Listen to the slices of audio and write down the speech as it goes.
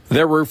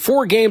There were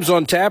 4 games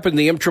on tap in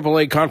the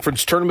MAAA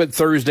Conference Tournament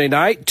Thursday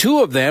night.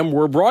 2 of them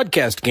were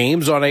broadcast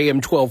games on AM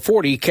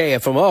 1240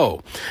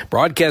 KFMO.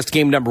 Broadcast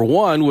game number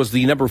 1 was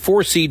the number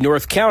 4 seed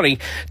North County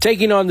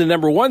taking on the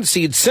number 1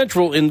 seed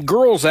Central in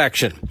girls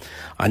action.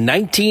 A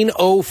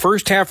 19-0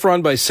 first half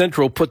run by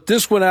Central put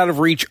this one out of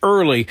reach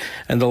early,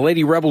 and the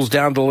Lady Rebels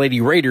down to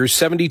Lady Raiders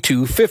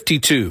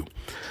 72-52.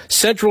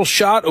 Central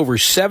shot over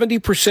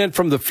 70%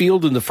 from the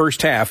field in the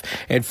first half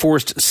and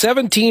forced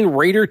 17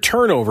 Raider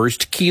turnovers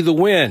to key the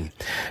win.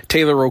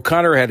 Taylor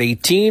O'Connor had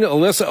 18,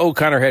 Alyssa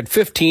O'Connor had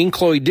 15,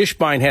 Chloe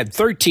Dishbine had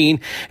 13,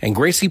 and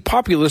Gracie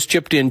Populus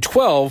chipped in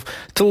 12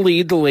 to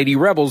lead the Lady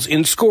Rebels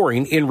in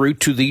scoring en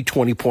route to the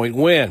 20-point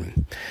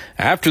win.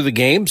 After the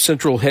game,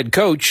 Central head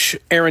coach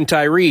Aaron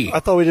Tyree. I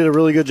thought we did a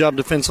really good job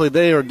defensively.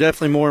 They are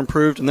definitely more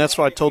improved, and that's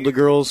why I told the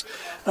girls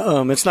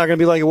it's not going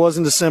to be like it was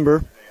in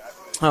December.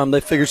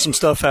 They figured some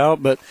stuff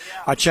out, but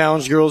I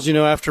challenged girls,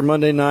 after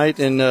Monday night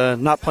and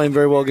not playing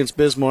very well against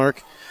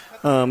Bismarck.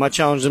 I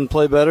challenged them to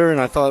play better, and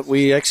I thought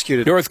we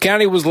executed. North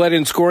County was led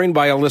in scoring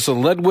by Alyssa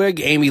Ledwig,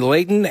 Amy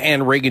Layton,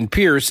 and Reagan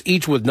Pierce,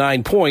 each with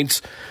 9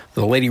 points.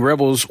 The Lady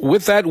Rebels,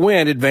 with that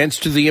win,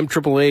 advanced to the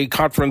MAAA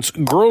Conference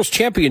Girls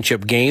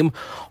Championship game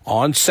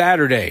on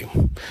Saturday.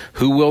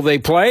 Who will they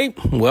play?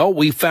 Well,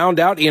 we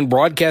found out in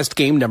broadcast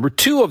game number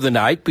 2 of the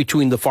night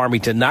between the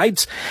Farmington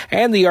Knights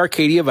and the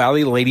Arcadia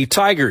Valley Lady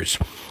Tigers.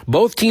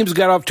 Both teams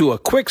got off to a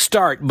quick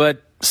start,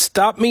 but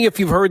stop me if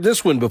you've heard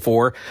this one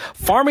before.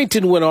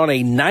 Farmington went on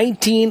a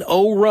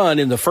 19-0 run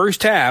in the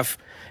first half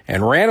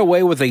and ran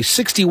away with a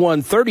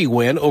 61-30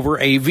 win over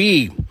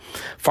AV.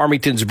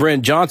 Farmington's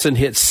Bryn Johnson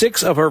hit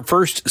 6 of her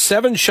first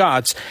 7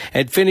 shots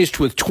and finished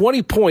with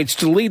 20 points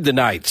to lead the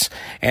Knights.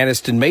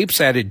 Aniston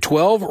Mapes added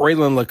 12,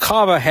 Raylan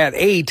LaCava had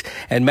 8,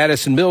 and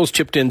Madison Mills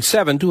chipped in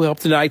 7 to help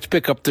the Knights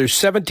pick up their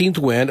 17th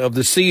win of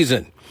the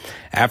season.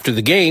 After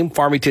the game,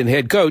 Farmington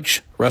head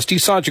coach Rusty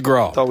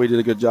Sanchagral. I thought we did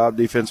a good job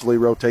defensively,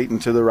 rotating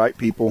to the right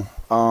people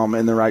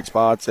in the right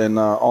spots, and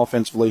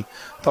offensively,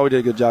 I thought we did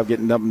a good job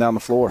getting up and down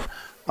the floor.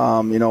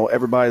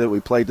 Everybody that we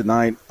played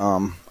tonight,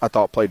 I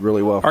thought played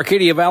really well.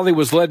 Arcadia Valley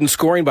was led in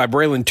scoring by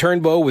Braylon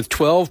Turnbow with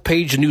 12,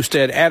 Paige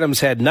Newstead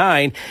Adams had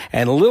 9,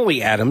 and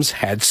Lily Adams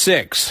had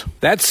 6.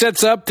 That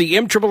sets up the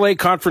MAAA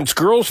Conference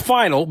Girls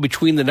Final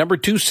between the number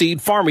 2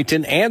 seed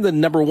Farmington and the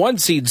number 1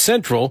 seed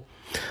Central.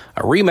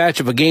 A rematch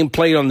of a game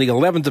played on the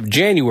 11th of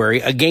January,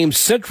 a game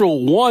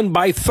Central won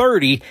by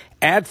 30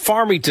 at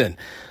Farmington.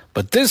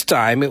 But this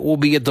time it will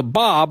be at the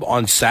Bob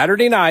on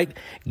Saturday night,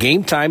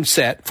 game time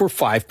set for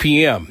 5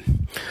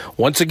 p.m.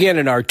 Once again,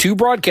 in our 2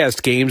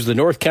 broadcast games, the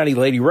North County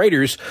Lady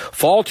Raiders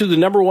fall to the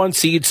number 1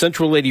 seed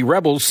Central Lady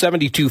Rebels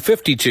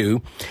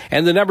 72-52,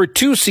 and the number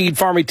 2 seed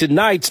Farmington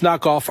Knights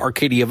knock off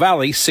Arcadia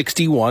Valley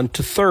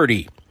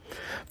 61-30.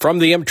 From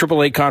the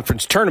MAAA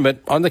Conference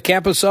Tournament on the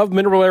campus of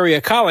Mineral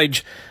Area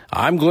College,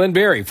 I'm Glenn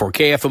Berry for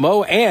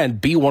KFMO and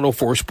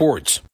B104 Sports.